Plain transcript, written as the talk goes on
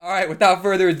All right, without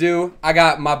further ado, I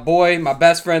got my boy, my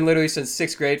best friend, literally since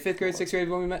 6th grade. 5th grade, 6th grade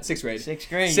when we met? 6th grade. 6th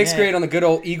grade, Sixth grade on the good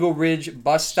old Eagle Ridge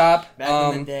bus stop.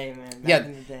 Back in the day, man. Back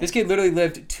in the day. This kid literally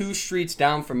lived 2 streets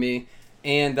down from me.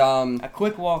 And a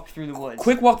quick walk through the woods.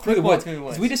 Quick walk through the woods.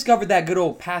 Because we discovered that good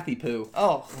old pathy poo.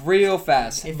 Oh. Real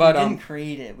fast. If but, we didn't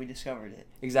create it, we discovered it.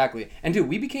 Exactly. And dude,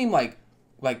 we became like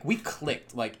we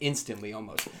clicked like instantly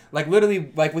almost. Like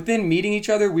literally like within meeting each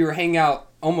other, we were hanging out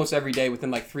almost every day within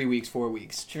like 3 weeks, 4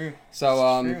 weeks. True.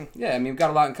 So true. yeah, I mean we've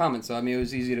got a lot in common. So I mean it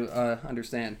was easy to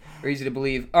understand or easy to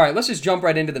believe. All right, let's just jump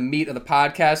right into the meat of the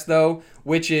podcast though,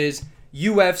 which is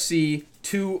UFC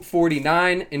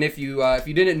 249. And if you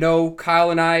didn't know,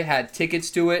 Kyle and I had tickets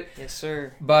to it. Yes,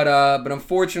 sir. But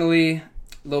unfortunately,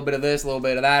 a little bit of this, a little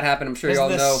bit of that happened. I'm sure you all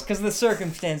know. Because of the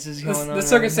circumstances going on. The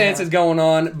circumstances going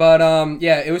on. But,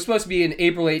 yeah, it was supposed to be on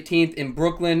April 18th in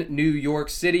Brooklyn, New York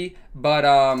City. But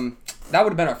that would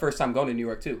have been our first time going to New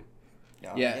York, too.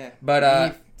 Oh, yeah.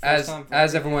 But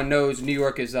as everyone knows, New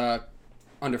York is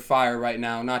under fire right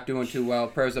now. Not doing too well.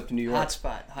 Prayers up to New York.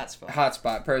 Hot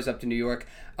spot. Prayers up to New York.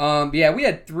 Yeah, we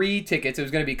had 3 tickets. It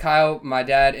was going to be Kyle, my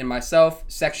dad, and myself.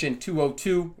 Section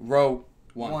 202, row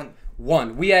 1.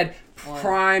 We had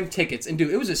prime tickets. And,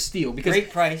 dude, it was a steal. Because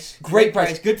Great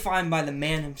price. Good find by the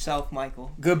man himself,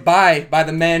 Michael. Goodbye by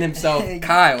the man himself,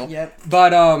 Kyle. Yep.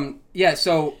 But, yeah,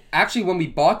 so actually when we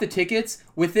bought the tickets,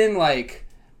 within, like,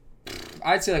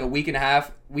 I'd say like a week and a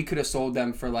half, we could have sold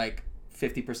them for, like,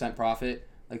 50% profit.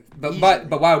 Like,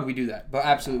 but why would we do that? But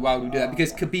absolutely, why would we do that?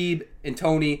 Because Khabib and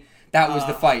Tony, that was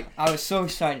the fight. I was so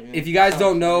excited, man. If you guys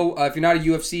don't know, if you're not a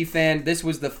UFC fan, this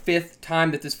was the 5th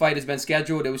time that this fight has been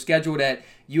scheduled. It was scheduled at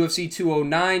UFC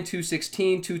 209,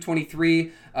 216,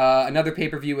 223, another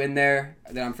pay-per-view in there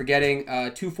that I'm forgetting.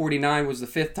 249 was the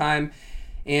 5th time.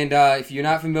 And if you're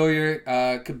not familiar,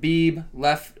 Khabib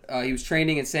left. He was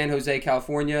training in San Jose,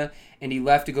 California, and he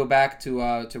left to go back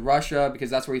to Russia because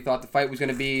that's where he thought the fight was going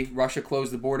to be. Russia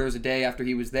closed the borders a day after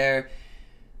he was there.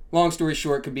 Long story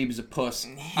short, Khabib is a puss.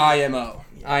 IMO.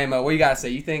 IMO. What do you got to say?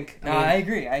 You think? I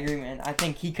agree, man. I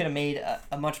think he could have made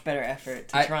a much better effort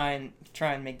to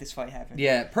try and make this fight happen.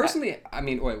 Yeah, personally,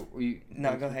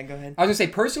 No, go ahead. I was going to say,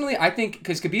 personally, I think,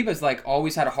 because Khabib has, like,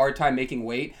 always had a hard time making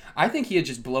weight, I think he had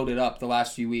just bloated up the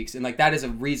last few weeks, and, like, that is a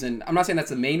reason. I'm not saying that's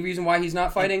the main reason why he's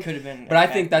not fighting. It could have been. But I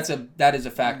think that is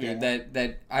a factor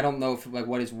that I don't know if, like,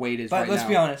 what his weight is right now. But let's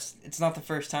be honest, it's not the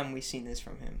first time we've seen this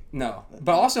from him. No.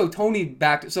 But also, Tony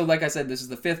backed, so like I said, this is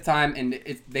the 5th time,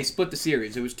 and they split the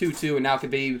series. It was 2-2, and now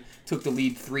Khabib took the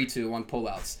lead 3-2 on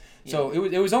pullouts. So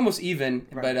it was almost even,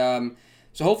 right. But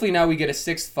so hopefully now we get a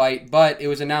 6th fight. But it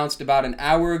was announced about an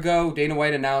hour ago. Dana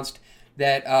White announced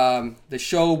that the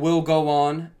show will go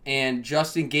on, and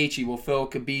Justin Gaethje will fill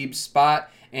Khabib's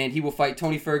spot, and he will fight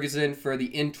Tony Ferguson for the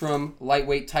interim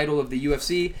lightweight title of the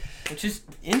UFC. Which is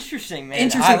interesting, man.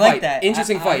 Interesting I like fight. that.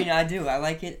 Interesting fight. I mean, I do. I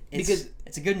like it. Because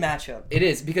it's a good matchup. It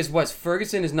is, because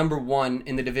Ferguson is number 1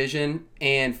 in the division,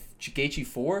 and Gaethje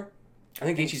 4? I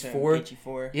think Gaethje's 4. Gaethje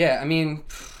 4. Yeah, I mean,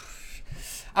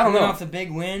 I don't know. Coming off the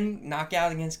big win,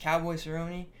 knockout against Cowboy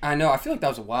Cerrone. I know. I feel like that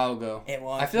was a while ago. It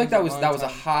was. I feel like that was a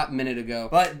hot minute ago.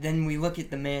 But then we look at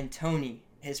the man Tony.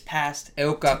 His past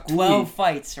El Kakui. 12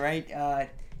 fights, right?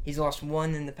 He's lost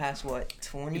 1 in the past,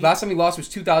 20? Last time he lost was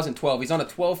 2012. He's on a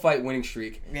 12-fight winning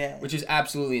streak, yeah, which is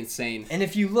absolutely insane. And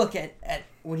if you look at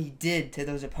what he did to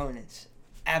those opponents,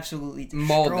 absolutely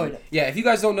destroyed them. Yeah, if you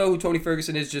guys don't know who Tony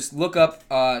Ferguson is, just look up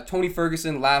Tony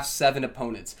Ferguson last 7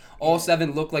 opponents. All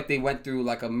 7 look like they went through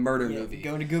like a murder movie.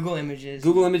 Go to Google Images.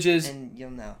 And you'll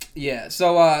know. Yeah,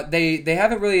 so they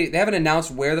haven't announced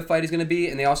where the fight is going to be,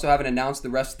 and they also haven't announced the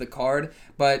rest of the card,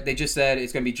 but they just said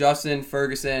it's going to be Justin,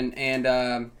 Ferguson,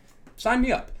 and sign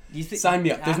me up. Sign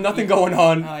me up. There's nothing going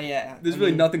on. Oh, yeah. There's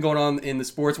really nothing going on in the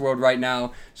sports world right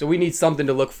now, so we need something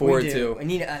to look forward to. We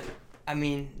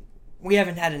need, we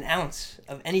haven't had an ounce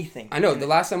of anything. I know. The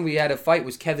last time we had a fight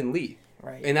was Kevin Lee.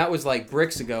 Right. And that was like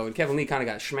bricks ago, and Kevin Lee kind of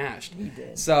got smashed. He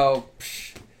did. So,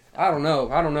 I don't know.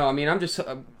 I mean, I'm just...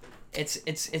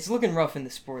 It's looking rough in the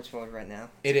sports world right now.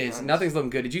 It is. Honest. Nothing's looking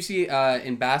good. Did you see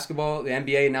in basketball, the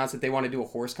NBA announced that they want to do a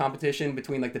horse competition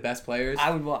between like the best players? I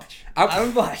would watch. I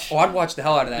would watch. Oh, I'd watch the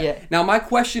hell out of that. Yeah. Now, my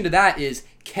question to that is,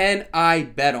 can I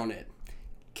bet on it?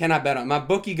 Can I bet on it? My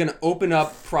bookie going to open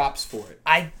up props for it?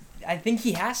 I think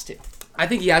he has to. I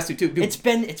think he has to too. Dude, it's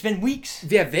been weeks.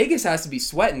 Yeah, Vegas has to be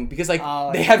sweating because like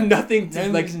they have nothing to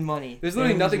like money. There's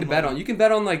literally nothing to bet on. You can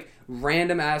bet on like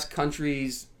random ass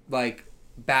countries like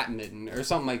badminton or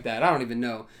something like that. I don't even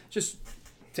know.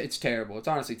 It's terrible. It's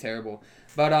honestly terrible.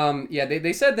 But yeah,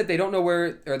 they said that they don't know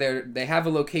where, or they have a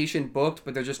location booked,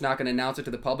 but they're just not going to announce it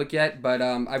to the public yet. But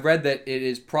I read that it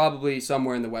is probably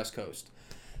somewhere in the West Coast.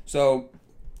 So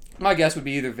My guess would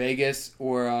be either Vegas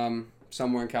or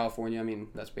somewhere in California. I mean,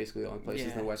 that's basically the only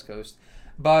places in the West Coast.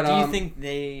 But do you think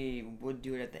they would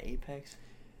do it at the Apex?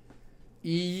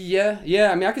 Yeah.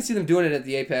 I mean, I could see them doing it at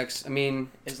the Apex. I mean,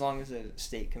 as long as the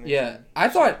state commission. Yeah, I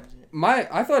thought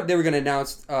they were going to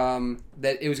announce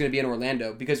that it was going to be in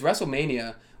Orlando because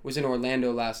WrestleMania was in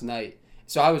Orlando last night.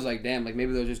 So I was like, damn, like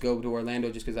maybe they'll just go to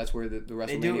Orlando just because that's where the WrestleMania.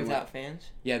 They do it without fans.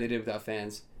 Yeah, they did it without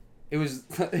fans. It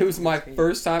was my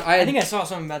first time. I think I saw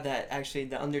something about that. Actually,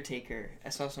 the Undertaker. I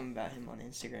saw something about him on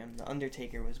Instagram. The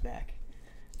Undertaker was back.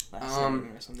 Last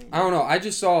WrestleMania. I don't know. I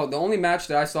just saw the only match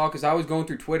that I saw because I was going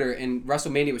through Twitter and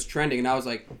WrestleMania was trending, and I was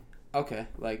like, okay,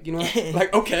 like you know,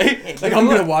 like okay, like I'm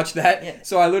gonna watch that. Yeah.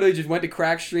 So I literally just went to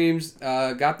Crack Streams,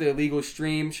 got the illegal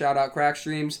stream. Shout out Crack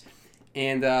Streams.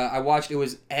 And I watched, it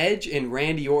was Edge and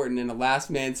Randy Orton in a last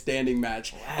man standing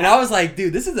match. Wow. And I was like,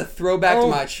 dude, this is a throwback to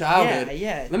my childhood.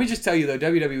 Yeah. Let me just tell you, though,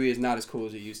 WWE is not as cool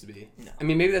as it used to be. No. I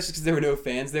mean, maybe that's just because there were no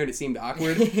fans there and it seemed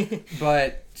awkward.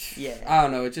 But, I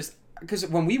don't know. It just, because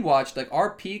when we watched, like,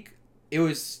 our peak, it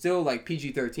was still, like,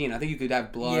 PG-13. I think you could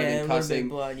have blood and cussing.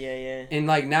 Blood, yeah. And,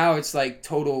 like, now it's, like,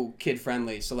 total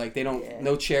kid-friendly. So, like, they don't,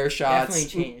 no chair shots,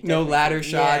 definitely changed. No ladder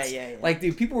shots. Yeah. Like,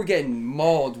 dude, people were getting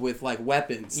mauled with, like,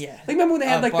 weapons. Yeah. Like, remember when they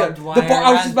had, like, I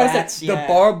was just about to say, the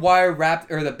barbed wire wrapped,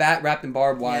 or the bat wrapped in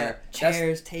barbed wire. Yeah.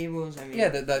 Chairs, tables, I mean. Yeah,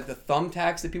 the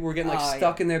thumbtacks that people were getting, like,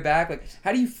 stuck in their back. Like,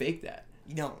 how do you fake that?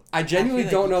 No, I genuinely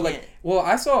don't know. Like, well,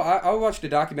 I watched a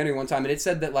documentary one time, and it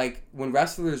said that like when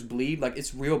wrestlers bleed, like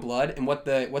it's real blood, and what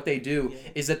they do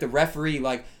is that the referee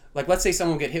like let's say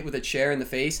someone will get hit with a chair in the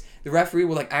face, the referee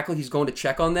will like act like he's going to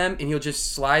check on them, and he'll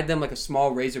just slide them like a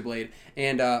small razor blade.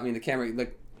 And I mean the camera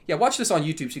like. Yeah, watch this on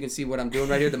YouTube so you can see what I'm doing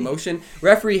right here, the motion.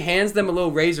 Referee hands them a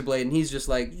little razor blade, and he's just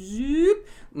like, zoop,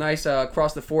 nice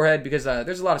across the forehead because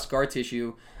there's a lot of scar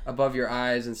tissue above your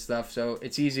eyes and stuff, so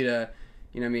it's easy to,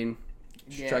 you know what I mean,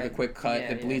 strike a quick cut.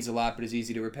 It bleeds a lot, but is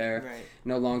easy to repair. Right.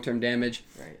 No long-term damage.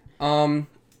 Right.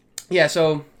 Yeah,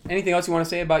 so anything else you want to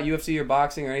say about UFC or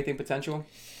boxing or anything potential?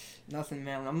 Nothing,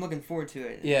 man. I'm looking forward to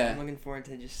it. Yeah. I'm looking forward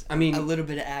to just a little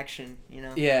bit of action, you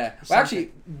know? Yeah. Well,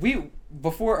 actually,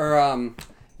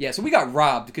 so we got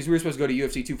robbed because we were supposed to go to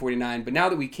UFC 249, but now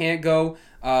that we can't go,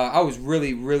 I was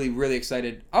really, really, really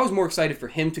excited. I was more excited for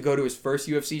him to go to his first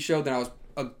UFC show than I was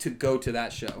to go to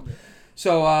that show.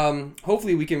 So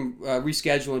hopefully we can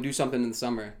reschedule and do something in the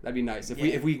summer. That'd be nice.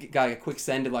 If we got a quick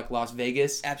send to like Las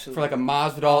Vegas for like a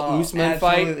Masvidal Usman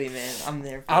fight. Absolutely, man. I'm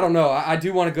there. I don't know. I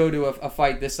do want to go to a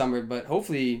fight this summer, but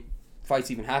hopefully fights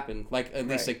even happen. Like at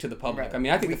least like to the public. Right. I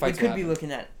mean, I think the fights we could be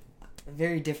looking at a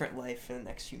very different life in the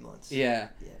next few months. Yeah.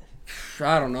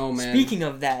 I don't know, man. Speaking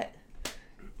of that,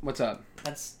 what's up?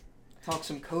 Let's talk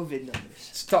some COVID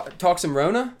numbers. Talk some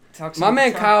Rona. My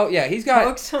man Kyle, he's got.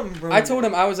 Talk some Rona. I told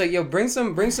him I was like, yo, bring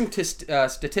some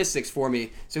statistics for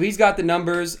me. So he's got the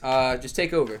numbers. Just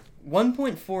take over.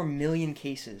 1.4 million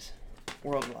cases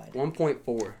worldwide.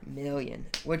 1.4 million,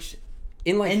 which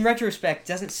in retrospect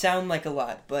doesn't sound like a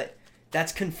lot, but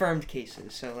that's confirmed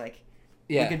cases. So like,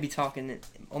 we could be talking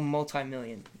a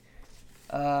multi-million.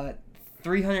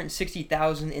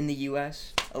 360,000 in the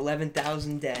U.S.,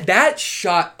 11,000 dead. That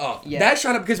shot up. Yeah. That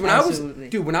shot up because when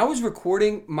I was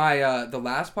recording my the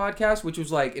last podcast, which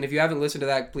was like, and if you haven't listened to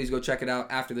that, please go check it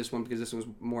out after this one because this one was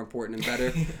more important and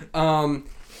better.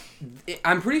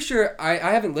 I'm pretty sure I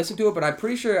haven't listened to it, but I'm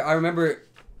pretty sure I remember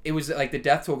it was like the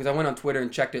death toll because I went on Twitter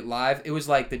and checked it live. It was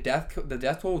like the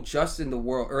death toll just in the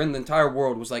world or in the entire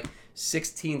world was like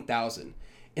 16,000,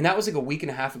 and that was like a week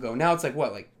and a half ago. Now it's like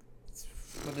what like.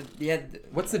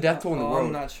 What's the death toll in the world?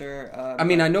 I'm not sure. I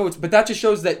mean, I know but that just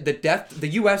shows that the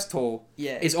U.S. toll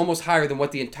is almost higher than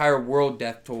what the entire world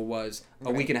death toll was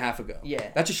a week and a half ago.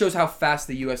 Yeah. That just shows how fast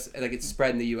the U.S. it's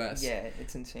spread in the U.S. Yeah,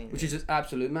 it's insane. Which is just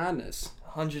absolute madness.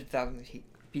 100,000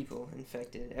 people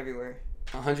infected everywhere.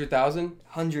 100,000?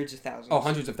 Hundreds of thousands. Oh,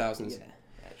 hundreds of thousands. Yeah.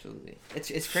 Absolutely.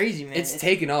 It's crazy, man. It's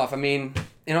taken off. I mean,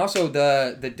 and also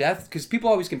the death, because people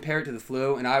always compare it to the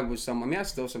flu, and I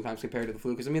still sometimes compare it to the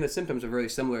flu, because I mean, the symptoms are very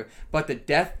similar, but the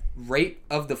death rate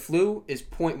of the flu is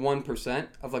 0.1%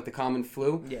 of like the common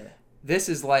flu. Yeah. This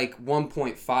is like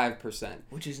 1.5%.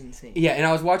 Which is insane. Yeah, and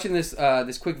I was watching this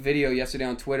quick video yesterday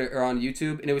on Twitter, or on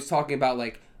YouTube, and it was talking about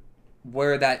like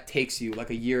where that takes you, like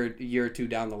a year or two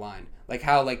down the line. Like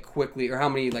how like quickly or how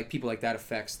many like people like that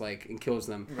affects like and kills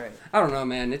them. Right. I don't know,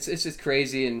 man. It's just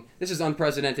crazy, and this is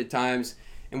unprecedented times,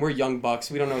 and we're young bucks.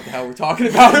 We don't know what the hell we're talking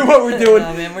about or what we're doing.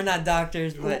 No, man, we're not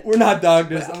doctors, but we're not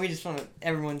doctors. We just want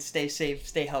everyone stay safe,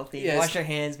 stay healthy. Yes. Wash your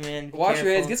hands, man. Wash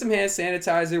your hands. Get some hand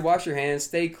sanitizer. Wash your hands.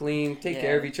 Stay clean. Take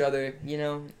care of each other. You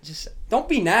know, just don't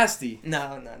be nasty.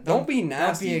 No. Don't be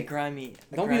nasty. Don't be a grimy.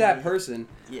 Don't be that person.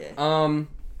 Yeah.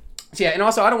 So yeah, and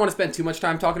also I don't want to spend too much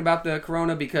time talking about the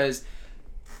corona because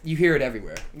you hear it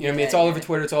everywhere. You know what I mean? It's all over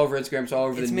Twitter, it's all over Instagram, it's all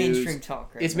over the news. It's mainstream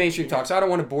talk, right? It's mainstream talk, so I don't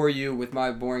want to bore you with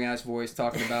my boring-ass voice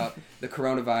talking about the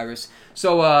coronavirus.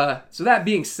 So that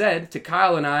being said, to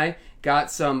Kyle and I got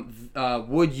some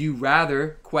would you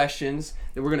rather questions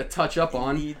that we're going to touch up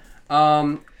on.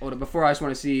 Before I just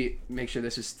want to make sure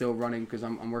this is still running because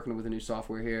I'm working with a new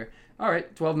software here. All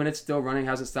right, 12 minutes, still running,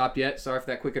 hasn't stopped yet. Sorry for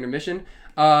that quick intermission.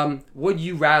 Would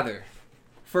you rather?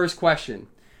 First question.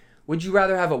 Would you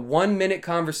rather have a 1-minute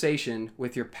conversation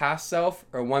with your past self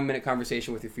or a 1-minute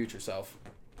conversation with your future self?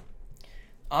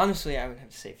 Honestly, I would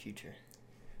have to say future.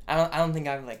 I don't think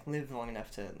I've lived long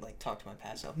enough to talk to my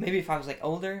past self. Maybe if I was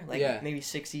older, maybe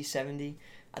 60, 70,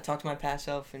 I'd talk to my past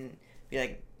self and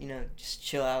be just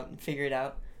chill out and figure it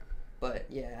out. But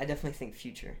yeah, I definitely think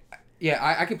future. Yeah,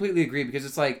 I completely agree because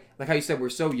it's like how you said we're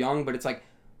so young, but it's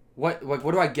what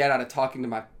do I get out of talking to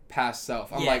my past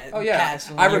self? I'm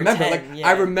I remember 10,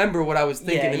 I remember what I was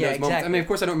thinking in those moments. I mean, of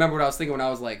course I don't remember what I was thinking when I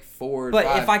was 4 or 5.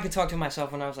 But if I could talk to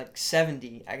myself when I was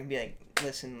 70, I could be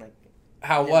listen,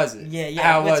 how was it? Yeah.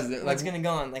 How was it? What's gonna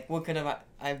go on? What could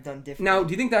I've done differently? Now,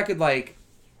 do you think that could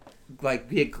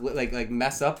be a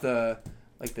mess up the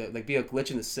be a glitch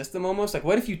in the system almost?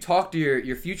 What if you talk to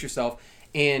your future self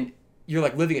and you're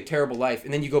living a terrible life,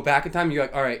 and then you go back in time and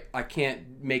you're all right, I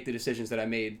can't make the decisions that I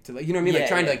made to you know what I mean?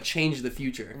 Trying to change the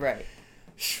future. Right.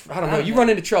 I don't know. You run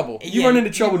into trouble. You run into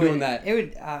trouble doing that. It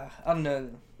would. I don't know.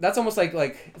 That's almost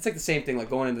it's the same thing,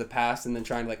 going into the past and then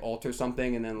trying to alter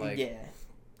something and then yeah.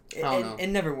 I don't know. It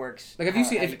never works. Have you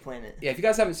seen? How you plan it? Yeah, if you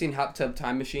guys haven't seen Hot Tub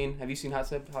Time Machine, have you seen Hot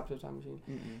Tub Time Machine?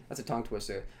 Mm-mm. That's a tongue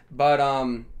twister. But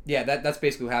that's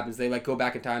basically what happens. They go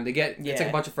back in time. They get it's a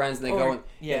bunch of friends and they go in.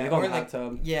 They go in the hot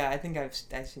tub. Yeah, I think I've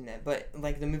seen that. But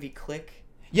the movie Click.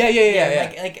 Yeah.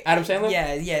 Adam Sandler.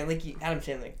 Yeah, Adam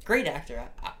Sandler, great actor.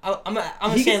 I'm a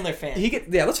Sandler fan.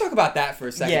 Let's talk about that for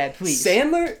a second. Yeah, please.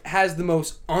 Sandler has the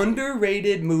most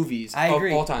underrated movies of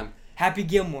all time. Happy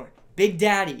Gilmore, Big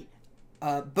Daddy.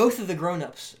 Both of the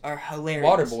grown-ups are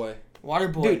hilarious.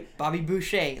 Waterboy, dude, Bobby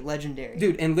Boucher, legendary.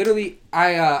 Dude, and literally,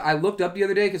 I looked up the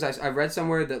other day because I read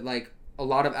somewhere that a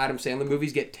lot of Adam Sandler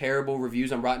movies get terrible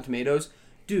reviews on Rotten Tomatoes.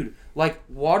 Dude,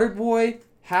 Waterboy,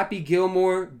 Happy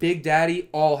Gilmore, Big Daddy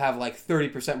all have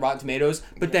 30% Rotten Tomatoes,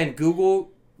 but then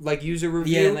Google user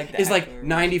review is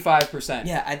 95%.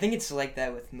 Yeah, I think it's like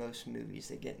that with most movies.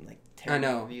 They get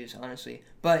terrible reviews, honestly.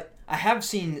 But I have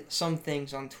seen some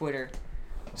things on Twitter.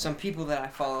 Some people that I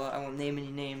follow, I won't name any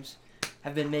names,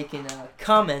 have been making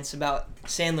comments about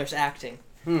Sandler's acting.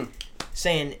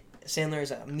 Saying Sandler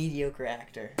is a mediocre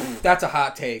actor. That's a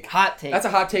hot take. That's a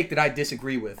hot take that I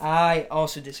disagree with. I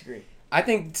also disagree. I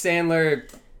think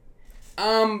Sandler,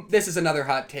 this is another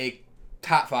hot take,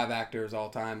 top 5 actors all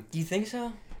time. Do you think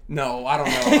so? No, I don't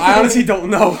know. I honestly don't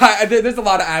know. There's a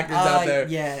lot of actors out there.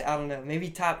 Yeah, I don't know. Maybe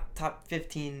top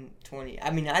 15, 20.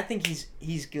 I mean, I think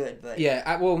he's good, but... Yeah,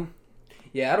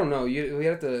 I don't know.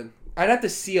 I'd have to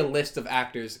see a list of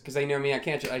actors because I really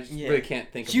can't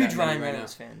think of huge that Ryan right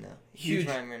Reynolds now. fan though. Huge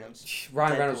Ryan Reynolds.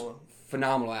 Ryan Reynolds,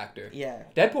 phenomenal actor. Yeah.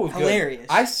 Deadpool was hilarious.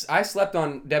 Good. I slept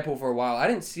on Deadpool for a while. I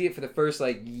didn't see it for the first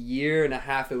year and a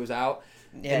half it was out.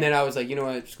 Yeah. And then I was you know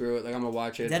what, screw it. I'm gonna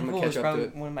watch it. I'm gonna catch up to it. Deadpool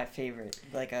is probably one of my favorite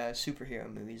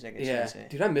superhero movies, I guess you could say.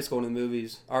 Dude, I miss going to the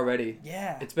movies already.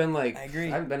 Yeah. It's been I agree.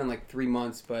 I haven't been in 3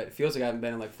 months, but it feels like I haven't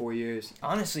been in 4 years.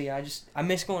 Honestly, I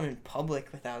miss going in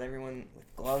public without everyone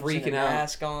with gloves freaking and a out.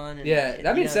 mask on. And,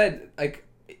 that being said,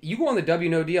 you go on the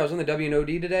WNOD. I was on the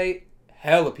WNOD today.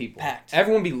 Hella people. Packed.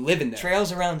 Everyone be living there.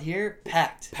 Trails around here,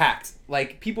 packed. Packed.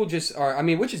 People just are,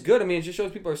 which is good. It just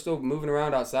shows people are still moving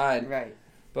around outside. Right.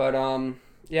 But,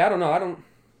 yeah, I don't know. I don't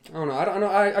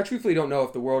know. I truthfully don't know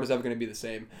if the world is ever going to be the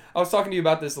same. I was talking to you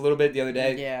about this a little bit the other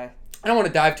day. Yeah. I don't want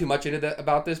to dive too much into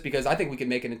about this because I think we could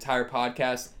make an entire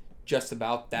podcast just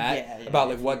about that,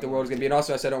 about what the world is going to be. And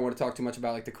also, I said I don't want to talk too much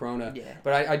about the corona. Yeah.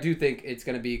 But I do think it's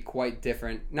going to be quite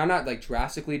different. Now, not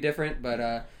drastically different,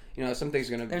 but some things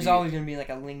are going to be... There's always going to be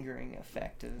a lingering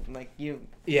effect of you.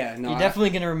 Yeah, no. You're definitely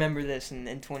going to remember this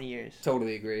in 20 years.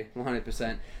 Totally agree.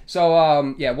 100%. So,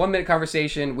 1 minute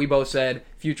conversation. We both said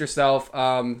future self.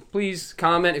 Please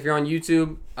comment if you're on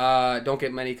YouTube. Don't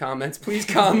get many comments. Please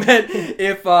comment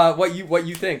if what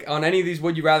you think on any of these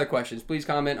would you rather questions. Please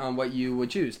comment on what you would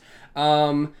choose.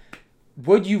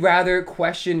 Would you rather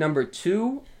question number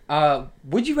 2?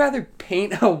 Would you rather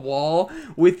paint a wall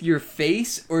with your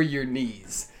face or your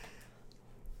knees?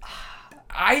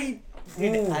 I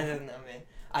don't know, man.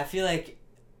 I feel like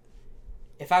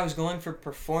if I was going for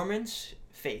performance,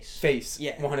 face. Face.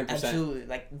 Yeah. 100%.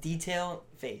 Absolutely. Detail,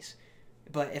 face.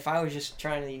 But if I was just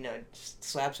trying to, just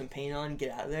slap some paint on,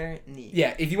 get out of there, knee.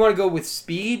 Yeah, if you want to go with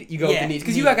speed, you go with the knees.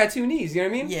 Because you got 2 knees, you know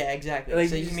what I mean? Yeah, exactly. Like,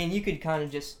 so, you could kind of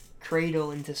just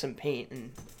cradle into some paint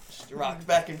and just rock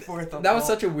back and forth. That was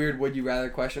such a weird would you rather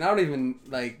question. I don't even,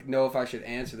 know if I should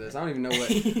answer this. I don't even know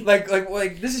what...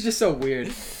 like, this is just so weird.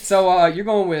 So, you're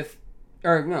going with...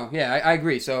 Or, no, yeah, I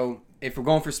agree. So, if we're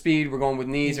going for speed, we're going with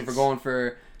knees. If we're going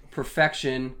for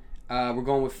perfection, we're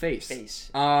going with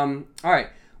face. All right.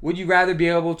 Would you rather be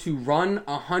able to run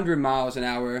 100 miles an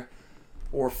hour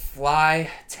or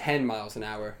fly 10 miles an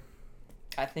hour?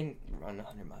 I think run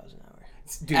 100 miles an hour.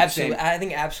 Dude, absolutely. I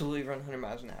think absolutely run 100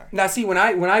 miles an hour. Now, see, when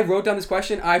I wrote down this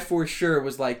question, I for sure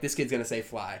was like, this kid's going to say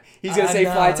fly. He's going to say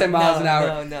fly 10 miles an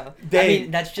hour. No. I mean,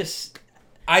 that's just...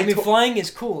 flying is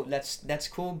cool. That's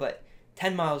cool, but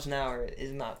 10 miles an hour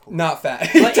is not cool. Not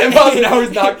fast. 10 miles an hour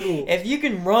is not cool. If you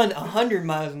can run 100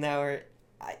 miles an hour...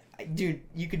 Dude,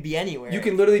 you could be anywhere. You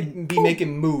can literally be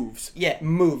making moves. Yeah.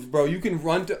 Moves, bro. You can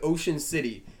run to Ocean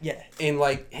City. Yeah. And,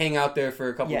 hang out there for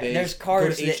a couple days. There's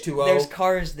cars go to H2O. There's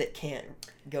cars that can't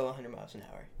go 100 miles an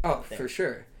hour. Oh, for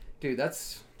sure. Dude,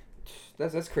 that's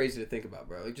crazy to think about,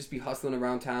 bro. Just be hustling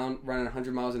around town, running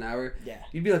 100 miles an hour. Yeah.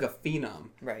 You'd be like a phenom.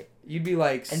 Right. You'd be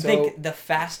like and think the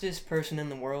fastest person in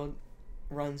the world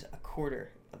runs a quarter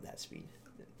of that speed.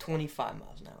 25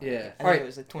 miles an hour. Yeah. I think it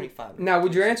was 25. Now,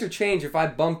 would your answer change if I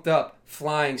bumped up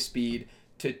flying speed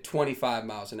to 25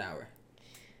 miles an hour?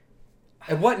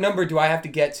 And what number do I have to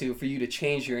get to for you to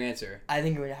change your answer? I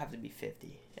think it would have to be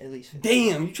 50. At least 50.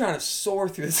 Damn, you're trying to soar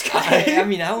through the sky. I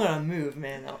mean, I want to move,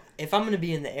 man. If I'm going to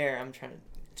be in the air, I'm trying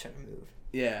to move.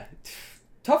 Yeah.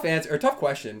 Tough answer, or tough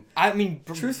question. I mean,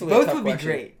 truthfully, both would be question.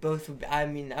 Great. Both would I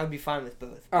would be fine with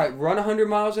both. All right, run 100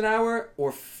 miles an hour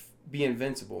or be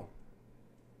invincible?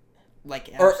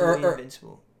 Like absolutely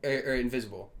invincible. Or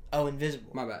invisible. Oh, invisible.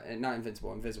 My bad. Not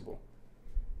invincible, invisible.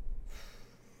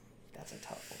 That's a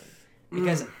tough one.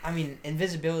 Because,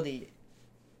 invisibility,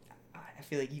 I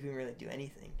feel like you can really do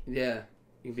anything. Yeah.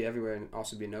 You can be everywhere and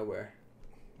also be nowhere.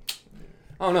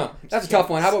 I don't know. That's a tough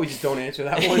one. How about we just don't answer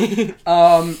that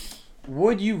one?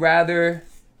 Would you rather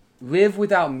live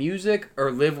without music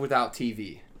or live without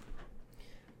TV?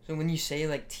 So when you say,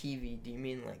 TV, do you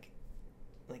mean, like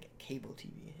cable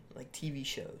TV? Like TV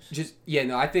shows?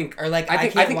 I think... Or, I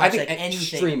think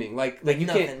anything. Streaming. Like you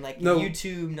nothing, can't... No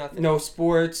YouTube, nothing. No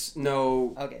sports,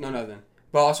 no nothing.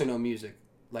 But also no music,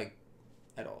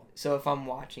 at all. So if I'm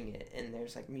watching it and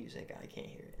there's, music, I can't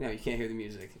hear it. No, you can't hear the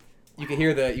music. You can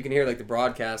hear the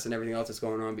broadcast and everything else that's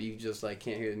going on, but you just,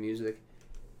 can't hear the music.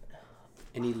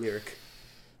 Any lyric.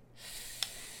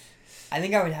 I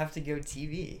think I would have to go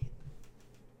TV.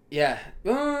 Yeah.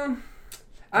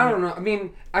 I don't know. I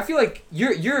mean, I feel like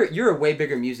you're a way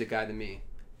bigger music guy than me.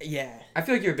 Yeah. I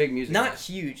feel like you're a big music guy. Not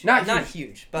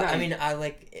huge. But I mean,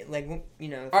 I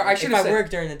if I work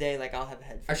during the day, I'll have a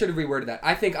headphone. I should have reworded that.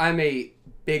 I think I'm a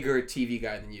bigger TV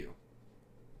guy than you.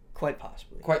 Quite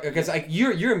possibly. Because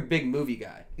you're a big movie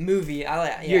guy. Movie, I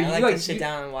like to sit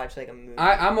down and watch a movie.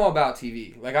 I'm all about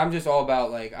TV. I'm just all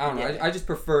about I don't know. Yeah. I just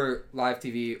prefer live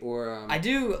TV or. I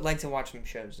do like to watch some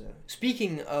shows though.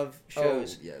 Speaking of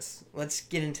shows, yes. Let's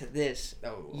get into this.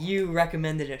 Oh. You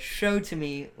recommended a show to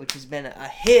me, which has been a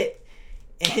hit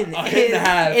in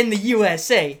the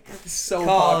USA. It's so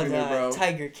called, popular, bro.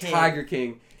 Tiger King. Tiger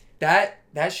King. That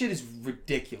shit is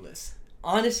ridiculous.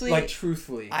 Honestly,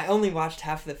 truthfully, I only watched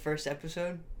half of the first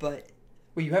episode, but...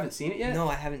 Wait, you haven't seen it yet? No,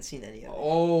 I haven't seen any of it.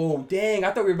 Oh, dang.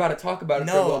 I thought we were about to talk about it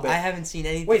for a little bit. No, I haven't seen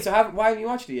anything. Wait, so why haven't you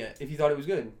watched it yet, if you thought it was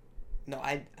good? No,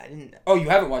 I didn't... Oh, you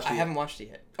haven't watched it yet? I haven't watched it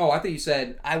yet. Oh, I thought you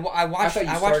said... I watched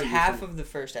half of the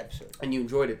first episode. And you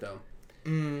enjoyed it, though.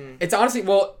 It's honestly...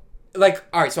 Well...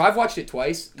 alright, so I've watched it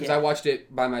twice, because I watched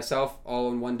it by myself all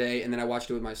in one day, and then I watched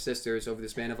it with my sisters over the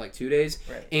span of 2 days.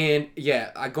 Right. And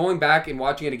yeah, going back and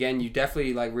watching it again, you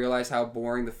definitely realize how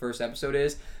boring the first episode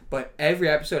is. But every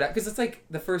episode, because it's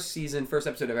the first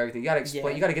episode of everything. You gotta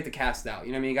explain. You gotta get the cast out.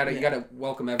 You know what I mean? You gotta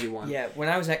welcome everyone. Yeah. When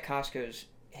I was at Costco's,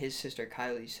 his sister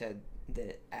Kylie said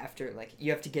that after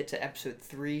you have to get to episode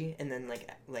 3, and then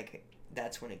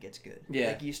that's when it gets good.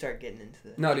 Yeah. You start getting into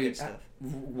the good stuff.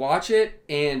 Watch it,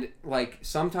 and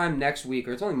sometime next week,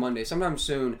 or it's only Monday, sometime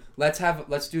soon, let's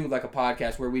do a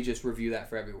podcast where we just review that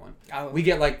for everyone. We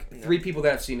get 3 people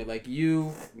that have seen it,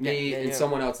 you, me, and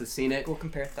someone else that's seen it. We'll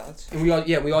compare thoughts. And we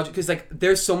all because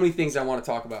there's so many things I want to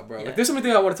talk about, bro. There's so many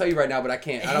things I want to tell you right now, but I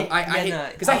can't. I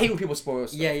hate when people spoil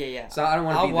stuff. Yeah. So I don't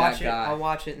want to be that guy. I'll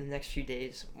watch it in the next few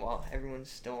days while everyone's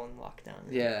still on lockdown.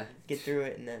 Yeah. Get through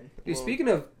it, and then. Dude, speaking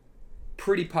of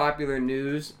pretty popular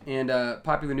news and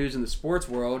popular news in the sports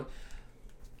world,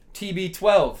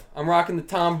 TB12. I'm rocking the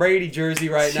Tom Brady jersey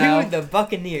right now. To the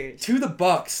Buccaneers. To the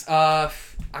Bucks. I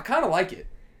kind of like it.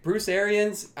 Bruce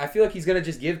Arians, I feel like he's going to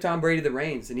just give Tom Brady the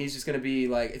reins, and he's just going to be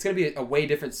like, it's going to be a way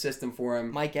different system for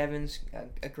him. Mike Evans,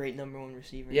 a great number one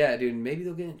receiver. Yeah, dude. Maybe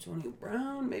they'll get Antonio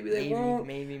Brown. Maybe they won't.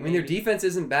 Maybe. I mean, their defense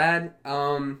isn't bad.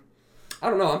 I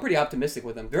don't know. I'm pretty optimistic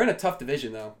with them. They're in a tough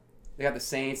division, though. They got the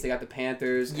Saints. They got the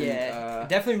Panthers. Yeah,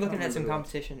 definitely looking at some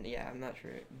competition. Yeah, I'm not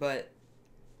sure, but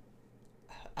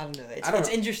I don't know. It's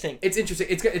interesting. It's interesting.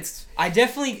 It's. I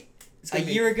definitely a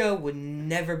year ago would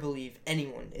never believe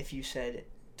anyone if you said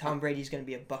Tom Brady's going to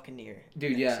be a Buccaneer.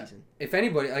 Dude, next season. If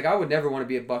anybody, like, I would never want to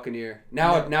be a Buccaneer.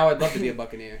 Now I'd love to be a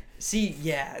Buccaneer. See,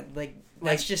 yeah,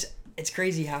 that's just. It's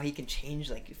crazy how he can change,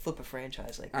 like, flip a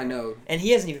franchise like that. I know. And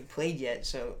he hasn't even played yet,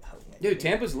 so... Dude,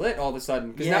 Tampa's lit all of a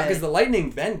sudden. Because the Lightning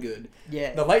been good.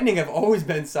 Yeah. The Lightning have always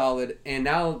been solid, and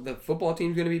now the football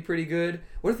team's going to be pretty good.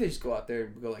 What if they just go out there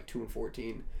and go, like,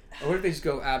 2-14? Or what if they just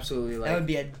go absolutely, like... That would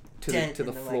be a dent to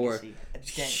the floor.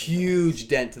 Legacy. Huge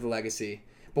dent to the legacy.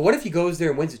 But what if he goes there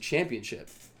and wins a championship?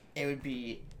 It would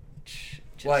be...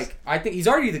 Like, I think he's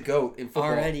already the GOAT in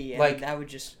football. Already, like, that would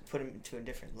just put him to a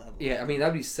different level. Yeah, I mean, that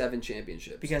would be 7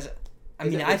 championships. Because, I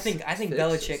think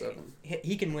Belichick,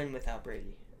 he can win without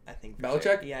Brady. I think. Belichick?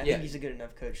 Sure. Yeah, I think he's a good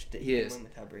enough coach that he can win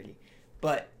without Brady.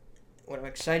 But what I'm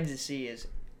excited to see is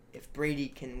if Brady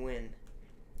can win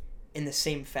in the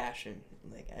same fashion,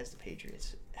 like, as the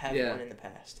Patriots have won in the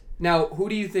past. Now, who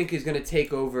do you think is going to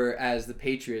take over as the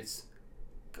Patriots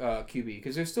QB?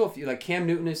 Because there's still a few, like Cam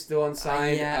Newton is still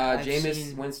unsigned.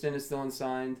 Jameis Winston is still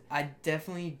unsigned. I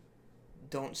definitely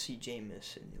don't see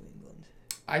Jameis in New England.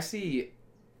 I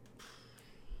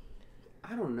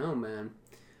don't know, man.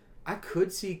 I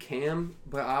could see Cam,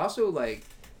 but I also I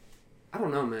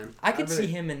don't know, man. I could see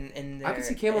him in there. I could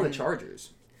see Cam on the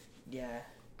Chargers. Yeah.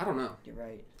 I don't know. You're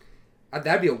right.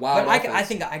 That'd be a wild. But I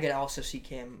think I could also see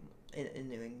Cam in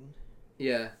New England.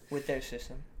 Yeah. With their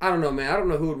system. I don't know, man. I don't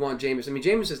know who would want Jameis. I mean,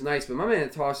 Jameis is nice, but my man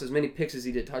tossed as many picks as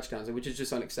he did touchdowns, which is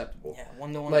just unacceptable. Yeah,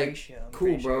 1-to-1 ratio.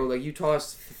 Cool, bro. Like, you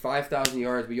tossed 5,000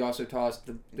 yards, but you also tossed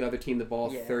the other team the ball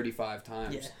 35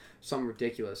 times. Yeah. Something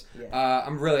ridiculous. Yeah.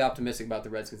 I'm really optimistic about the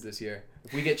Redskins this year.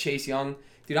 If we get Chase Young,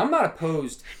 dude, I'm not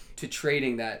opposed to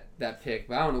trading that pick,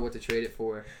 but I don't know what to trade it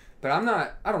for. But I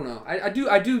don't know.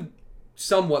 I do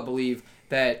somewhat believe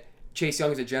that Chase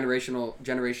Young is a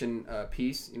generation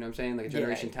piece, you know what I'm saying? Like a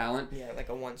generation talent. Yeah, like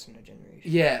a once in a generation.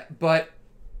 Yeah, but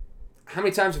how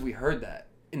many times have we heard that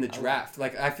in the draft?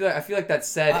 Like I feel like that's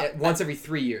said once every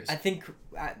 3 years. I think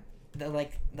the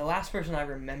last person I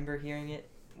remember hearing it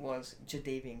was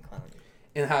Jadeveon Clowney.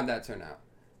 And how'd that turn out?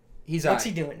 What's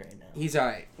he doing right now? He's all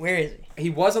right. Where is he? He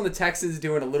was on the Texans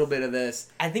doing a little bit of this.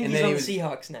 I think he's on the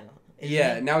Seahawks now.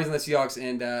 Now he's on the Seahawks,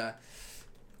 and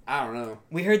I don't know.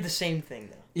 We heard the same thing,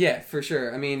 though. Yeah, for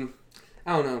sure. I mean,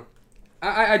 I don't know.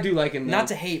 I do like him, though. Not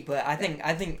to hate, but I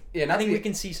think we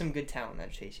can see some good talent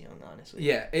at Chase Young, honestly.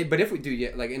 Yeah, but if we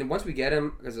do, and that once we get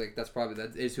him, because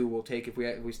that is who we'll take if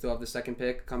we still have the second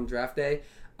pick come draft day.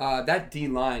 That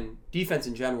D-line, defense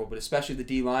in general, but especially the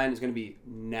D-line is going to be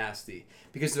nasty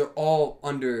because they're all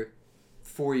under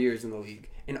 4 years in the league,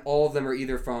 and all of them are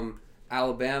either from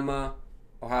Alabama,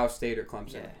 Ohio State, or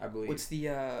Clemson, I believe. What's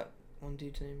the one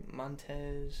dude's name?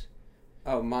 Montez.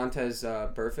 Oh, Montez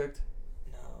Perfect?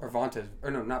 No. Or Vontez.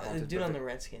 Or no, not Vontez. The dude on the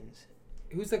Redskins.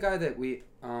 Who's the guy that we...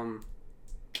 I'm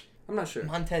not sure.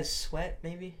 Montez Sweat,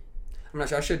 maybe? I'm not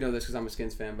sure. I should know this because I'm a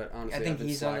Skins fan, but honestly, I think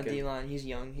he's on the D-line. He's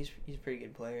young. He's a pretty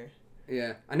good player.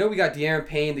 Yeah. I know we got De'Aaron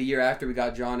Payne the year after we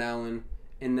got John Allen,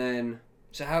 and then...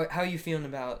 So how are you feeling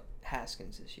about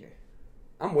Haskins this year?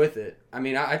 I'm with it. I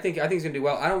mean, I think he's going to do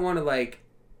well. I don't want to,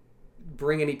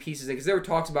 bring any pieces in, because there were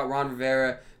talks about Ron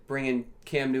Rivera bringing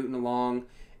Cam Newton along,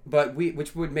 but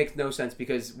which would make no sense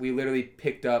because we literally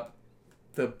picked up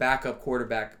the backup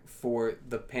quarterback for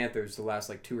the Panthers the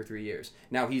last 2 or 3 years.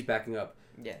 Now he's backing up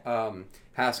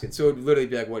Haskins. So it would literally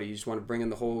be like, what, you just want to bring in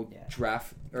the whole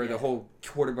draft or the whole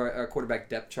quarterback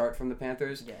depth chart from the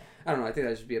Panthers? Yeah. I don't know. I think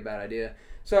that should be a bad idea.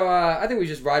 So I think we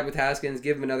just ride with Haskins,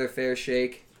 give him another fair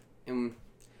shake, and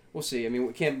we'll see. I mean,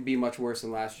 it can't be much worse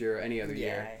than last year or any other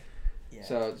year. Yeah.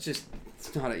 So it's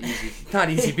not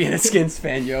easy being a Skins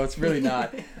fan, yo. It's really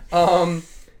not.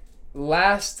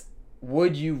 Last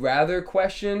would you rather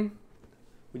question: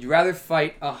 would you rather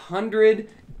fight 100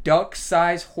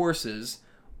 duck-sized horses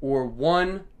or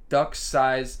one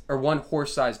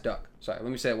horse-sized duck? Sorry,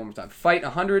 let me say it one more time. Fight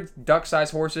 100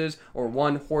 duck-sized horses or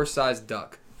one horse-sized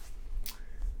duck.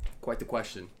 Quite the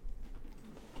question.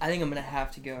 I think I'm gonna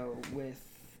have to go with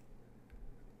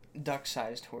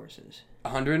duck-sized horses.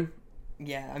 100?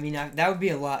 Yeah, I mean that would be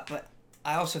a lot, but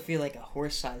I also feel like a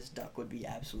horse-sized duck would be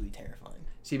absolutely terrifying.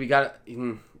 See, we got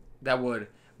that would,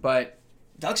 but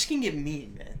ducks can get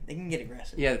mean, man. They can get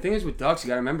aggressive. Yeah, the thing is with ducks, you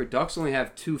gotta remember, ducks only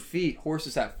have 2 feet,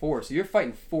 horses have 4, so you're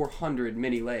fighting 400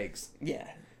 mini legs. Yeah.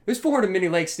 There's 400 mini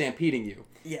legs stampeding you.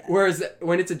 Yeah. Whereas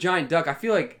when it's a giant duck, I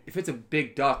feel like if it's a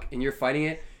big duck and you're fighting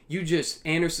it, you just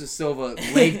Anderson Silva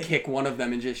leg kick one of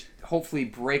them and just hopefully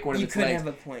break one of its legs. You could have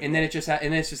a point. And then it just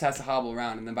has to hobble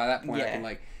around, and then by that point I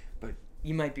can but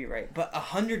you might be right, but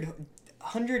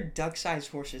 100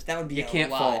 duck-sized horses, that would be You can't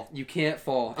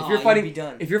fall.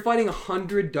 If you're fighting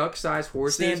 100 duck-sized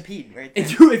horses, stampede right there.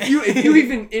 If you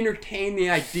even entertain the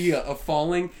idea of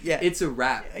falling, it's a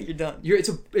wrap. Yeah, you're done.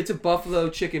 It's a buffalo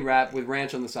chicken wrap with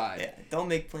ranch on the side. Yeah, don't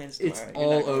make plans tomorrow. It's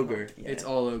all ogre. Yeah. It's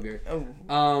all ogre.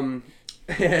 Oh.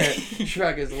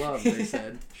 Shrek is love, they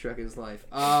said. Shrek is life.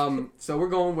 So we're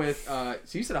going with, so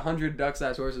you said 100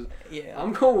 duck-sized horses. Yeah.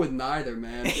 I'm going with neither,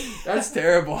 man. That's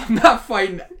terrible. I'm not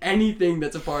fighting anything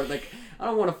that's a part of, I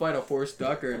don't want to fight a horse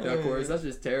duck or a duck horse. That's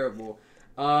just terrible.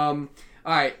 All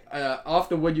right, off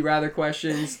the would you rather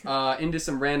questions, into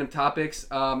some random topics.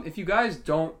 If you guys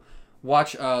don't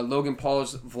watch Logan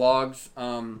Paul's vlogs,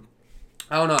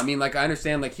 I don't know. I mean, I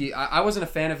understand, I wasn't a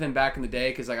fan of him back in the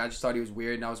day because, I just thought he was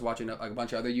weird, and I was watching, a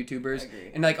bunch of other YouTubers. I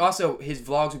agree. And, also, his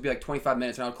vlogs would be, 25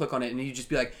 minutes, and I would click on it, and he'd just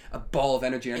be, a ball of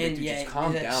energy. And dude, just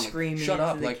calm down. Shut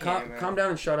up. Calm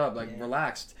down and shut up.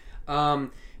 Relaxed.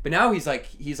 But now he's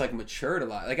matured a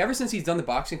lot. Ever since he's done the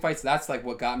boxing fights, that's,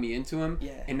 what got me into him.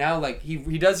 Yeah. And now,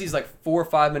 he does these, 4 or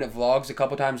 5 minute vlogs a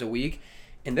couple times a week,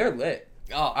 and they're lit.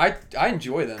 Oh, I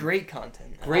enjoy them. Great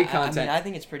content. I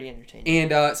think it's pretty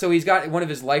entertaining. And so he's got one of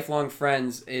his lifelong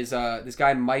friends is this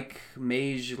guy Mike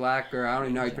Majlak, or I don't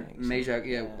even know how you Majak.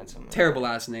 Yeah, terrible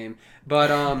last name.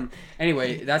 But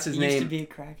anyway, that's his name. He used to be a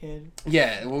crackhead.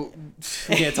 Yeah, well,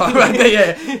 we can't talk about that.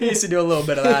 Yeah, he used to do a little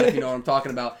bit of that, if you know what I'm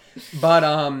talking about. But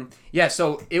yeah,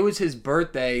 so it was his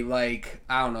birthday,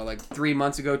 I don't know, 3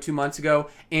 months ago, 2 months ago,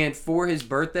 and for his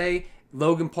birthday,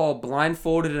 Logan Paul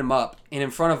blindfolded him up, and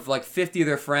in front of 50 of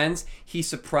their friends, he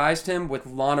surprised him with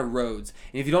Lana Rhoades.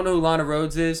 And if you don't know who Lana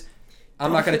Rhoades is,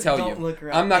 I'm not going to tell you. Don't look her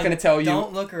up. I'm not going to tell you.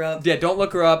 Don't look her up. Yeah, don't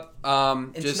look her up.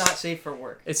 It's not safe for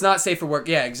work. It's not safe for work.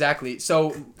 Yeah, exactly.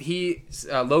 So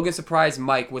Logan surprised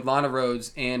Mike with Lana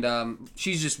Rhoades, and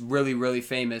she's just really, really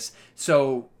famous.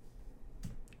 So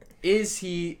is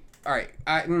he? All right.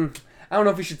 I don't know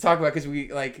if we should talk about it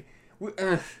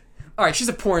because all right, she's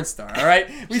a porn star. All right,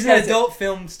 she's an adult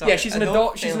film star. Yeah, she's an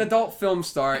adult. She's an adult film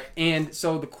star, and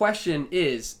so the question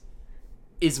is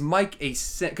Mike a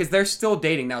simp? Because they're still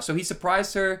dating now. So he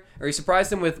surprised him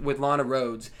with Lana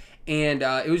Rhoades, and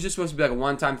it was just supposed to be a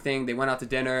one-time thing. They went out to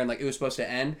dinner, and it was supposed to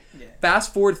end. Yeah.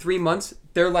 Fast forward 3 months,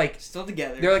 they're still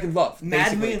together. They're in love,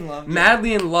 madly in love.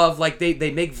 Madly in love.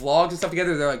 They make vlogs and stuff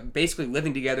together. They're basically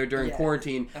living together during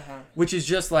quarantine, which is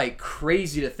just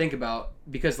crazy to think about.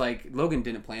 Because Logan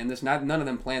didn't plan this, none of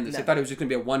them planned this. They thought it was just gonna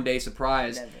be a one-day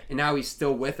surprise, and now he's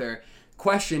still with her.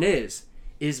 Question is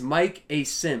Mike a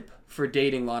simp for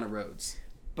dating Lana Rhoades?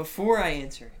 Before I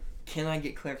answer, can I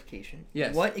get clarification?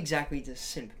 Yes. What exactly does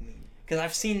simp mean? Because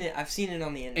I've seen it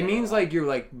on the internet. It means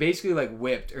you're basically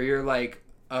whipped, or you're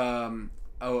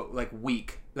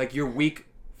weak. You're weak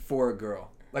for a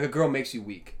girl. A girl makes you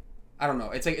weak. I don't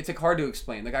know. It's hard to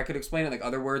explain. I could explain it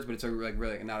other words, but it's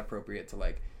really not appropriate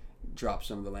to drop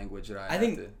some of the language that I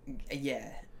think. Yeah,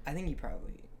 I think you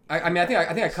probably. I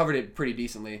think I covered it pretty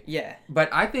decently. Yeah. But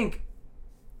I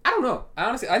don't know.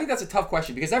 I think that's a tough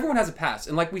question because everyone has a past,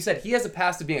 and like we said, he has a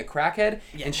past of being a crackhead,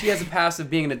 and she has a past of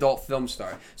being an adult film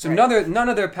star. So none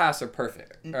of their pasts are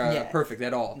perfect, perfect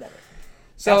at all. Never.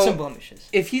 So got some blemishes.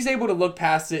 If he's able to look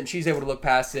past it and she's able to look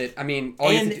past it, I mean,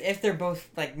 if they're both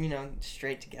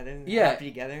straight together, happy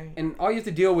together, and all you have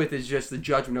to deal with is just the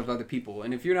judgment of other people.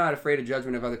 And if you're not afraid of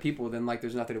judgment of other people, then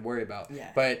there's nothing to worry about. Yeah.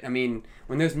 But I mean,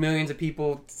 when there's millions of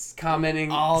people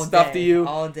commenting all stuff day, to you,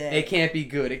 all day, it can't be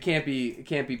good. It can't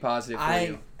be positive for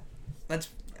you. Let's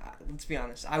be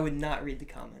honest. I would not read the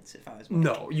comments if I was.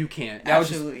 No, you can't. That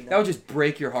would just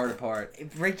break your heart apart.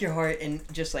 Break your heart and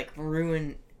just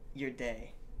ruin your day.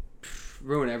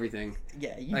 Ruin everything.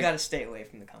 Yeah, you gotta stay away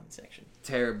from the comment section.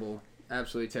 Terrible.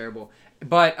 Absolutely terrible.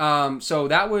 But so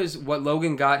that was what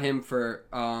Logan got him for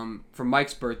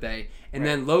Mike's birthday, and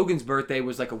then Logan's birthday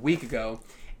was a week ago,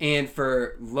 and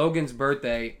for Logan's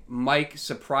birthday, Mike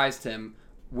surprised him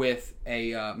with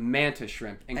a mantis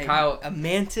shrimp, and Kyle a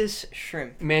mantis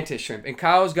shrimp. Mantis shrimp, and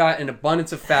Kyle's got an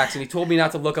abundance of facts, and he told me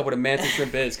not to look up what a mantis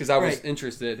shrimp is because I was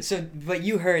interested. So, but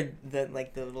you heard the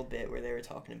little bit where they were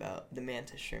talking about the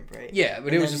mantis shrimp, right? Yeah,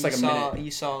 but it was just a minute.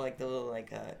 You saw the little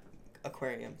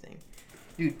aquarium thing,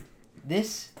 dude.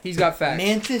 He's got facts.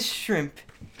 Mantis shrimp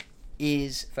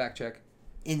is fact check.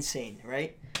 Insane,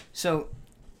 right? So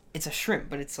it's a shrimp,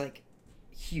 but it's like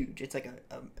huge. It's like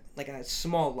a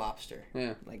small lobster.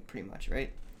 Yeah. Like pretty much,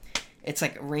 right? It's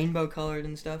like rainbow colored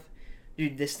and stuff.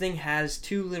 Dude, this thing has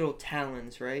two little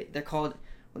talons, right? They're called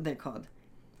They're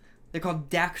called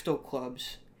dactyl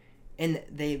clubs, and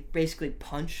they basically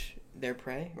punch their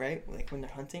prey, right? Like when they're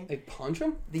hunting. They punch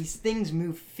them? These things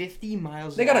move 50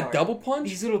 miles an hour. They got a double punch?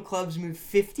 These little clubs move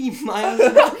 50 miles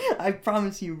an hour. I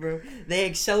promise you, bro. They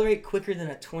accelerate quicker than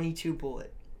a .22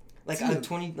 bullet. Like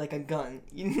like a gun.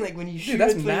 Like when you shoot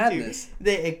that's a .22, madness.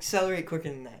 They accelerate quicker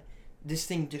than that. This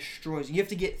thing destroys. You have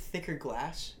to get thicker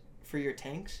glass for your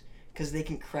tanks because they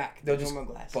can crack the normal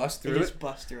glass. Bust through it. Just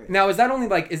bust through it. Now, is that only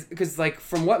like because like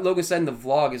from what Logan said in the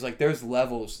vlog is like there's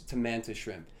levels to mantis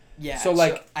shrimp. Yeah. So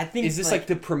like, I think is this like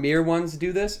the premier ones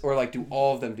do this, or like do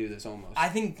all of them do this almost? I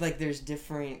think like there's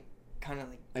different kind of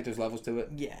like there's levels to it.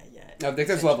 Yeah. No, I think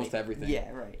there's levels to everything.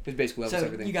 Yeah, right. There's basically levels to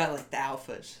everything. You got like the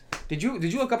alphas. Did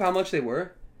you look up how much they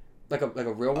were? Like a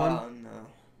real one? Oh no.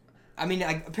 I mean,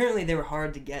 apparently they were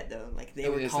hard to get though. Like they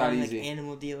were calling like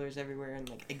animal dealers everywhere and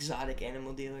like exotic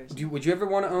animal dealers. Would you ever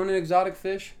want to own an exotic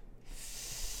fish?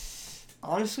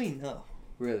 Honestly, no.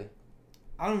 Really?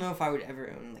 I don't know if I would ever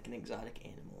own like an exotic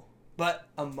animal, but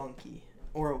a monkey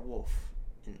or a wolf,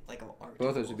 and like a Arctic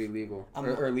both those wolf. would be legal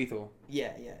or lethal.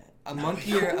 Yeah. A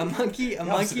monkey or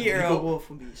a wolf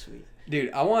would be sweet.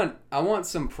 Dude, I want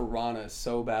some piranhas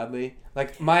so badly.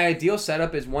 Like my ideal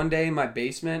setup is one day in my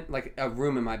basement, like a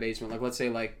room in my basement, like let's say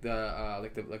like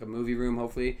a movie room,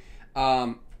 hopefully.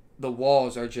 The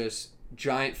walls are just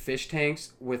giant fish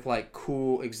tanks with like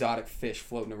cool exotic fish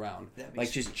floating around, like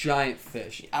sweet. Just giant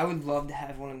fish. I would love to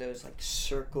have one of those like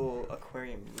circle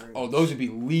aquarium rooms. Oh, those would be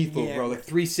lethal, bro. Like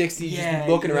 360, just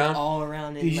be looking around all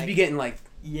around. Dude, you just be getting like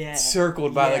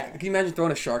circled by like. Can you imagine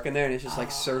throwing a shark in there and it's just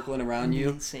like circling around you?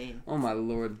 Insane. Oh my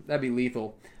lord, that'd be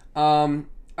lethal.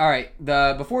 All right,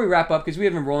 before we wrap up, because we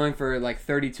have been rolling for like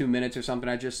 32 minutes or something.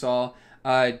 I just saw.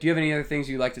 Do you have any other things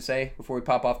you'd like to say before we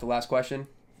pop off the last question?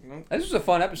 This was a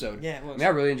fun episode. Yeah, it was. I mean, I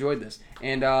really enjoyed this.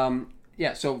 And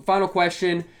so final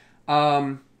question.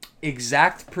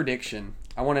 Exact prediction.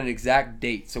 I want an exact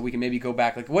date so we can maybe go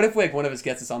back. Like, what if like one of us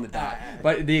gets us on the dot?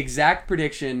 But the exact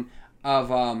prediction of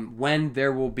when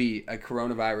there will be a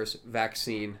coronavirus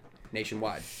vaccine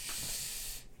nationwide.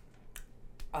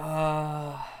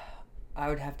 I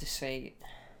would have to say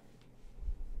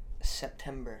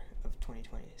September of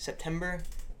 2020. September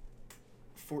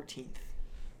 14th.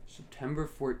 September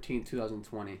 14th,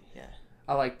 2020. Yeah.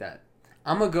 I like that.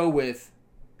 I'm going to go with...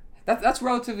 That's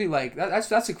relatively, like... That's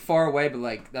like, far away, but,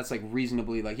 like, that's, like,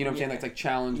 reasonably, like... You know what I'm saying? That's, like,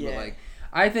 challenge, but, like...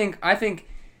 I think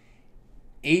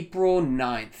April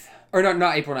 9th... Or,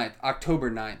 not April 9th.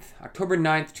 October 9th. October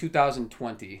 9th,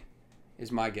 2020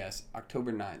 is my guess.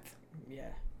 October 9th. Yeah.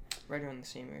 Right around the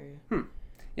same area.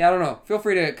 Yeah, I don't know. Feel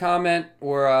free to comment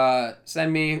or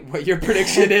send me what your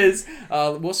prediction is.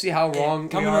 We'll see how wrong we are.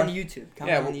 Comment on YouTube.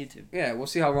 On YouTube. Yeah, we'll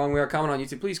see how wrong we are. Comment on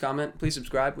YouTube. Please comment. Please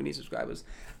subscribe. We need subscribers.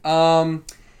 Last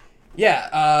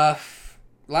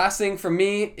thing for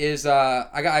me is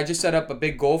I just set up a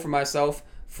big goal for myself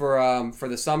for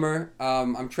the summer.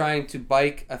 I'm trying to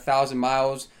bike 1,000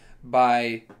 miles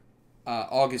by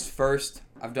August 1st.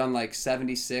 I've done like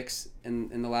 76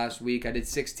 in the last week. I did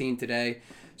 16 today.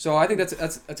 So I think that's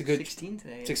a good 16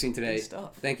 today. 16 today. Good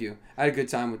stuff. Thank you. I had a good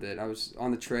time with it. I was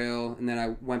on the trail, and then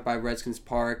I went by Redskins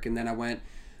Park, and then I went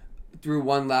through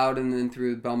One Loud, and then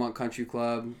through Belmont Country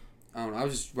Club. I don't know. I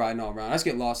was just riding all around. I just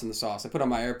get lost in the sauce. I put on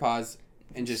my AirPods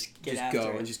and just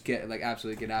go and just get like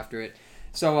absolutely get after it.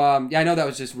 So I know that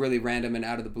was just really random and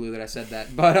out of the blue that I said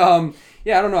that, but I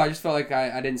don't know. I just felt like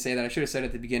I didn't say that. I should have said it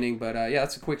at the beginning, but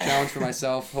that's a quick challenge for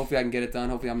myself. Hopefully I can get it done.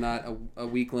 Hopefully I'm not a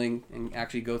weakling and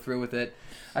actually go through with it.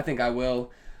 I think I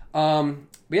will. But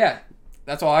yeah,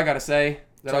 that's all I gotta say. Is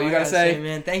that all you gotta say?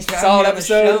 Man. Thanks for having me on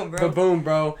episode. The show, bro. Boom,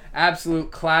 bro.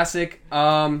 Absolute classic.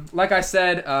 Like I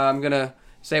said, I'm gonna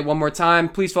say it one more time.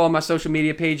 Please follow my social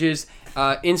media pages.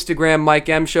 Instagram, Mike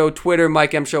M Show. Twitter,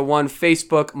 Mike M Show 1.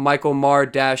 Facebook, Michael Mar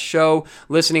Show.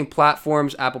 Listening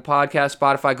platforms, Apple Podcasts,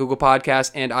 Spotify, Google Podcasts,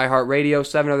 and iHeartRadio.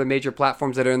 7 other major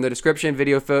platforms that are in the description.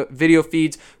 Video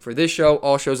feeds for this show,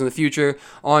 all shows in the future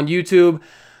on YouTube.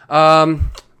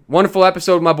 Wonderful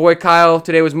episode with my boy Kyle.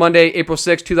 Today was Monday, April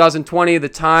 6, 2020. The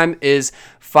time is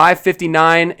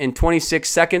 5:59 and 26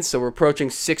 seconds, so we're approaching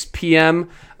 6 p.m.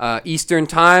 Eastern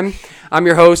time. I'm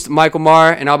your host, Michael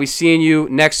Marr, and I'll be seeing you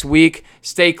next week.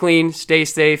 Stay clean, stay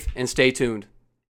safe, and stay tuned.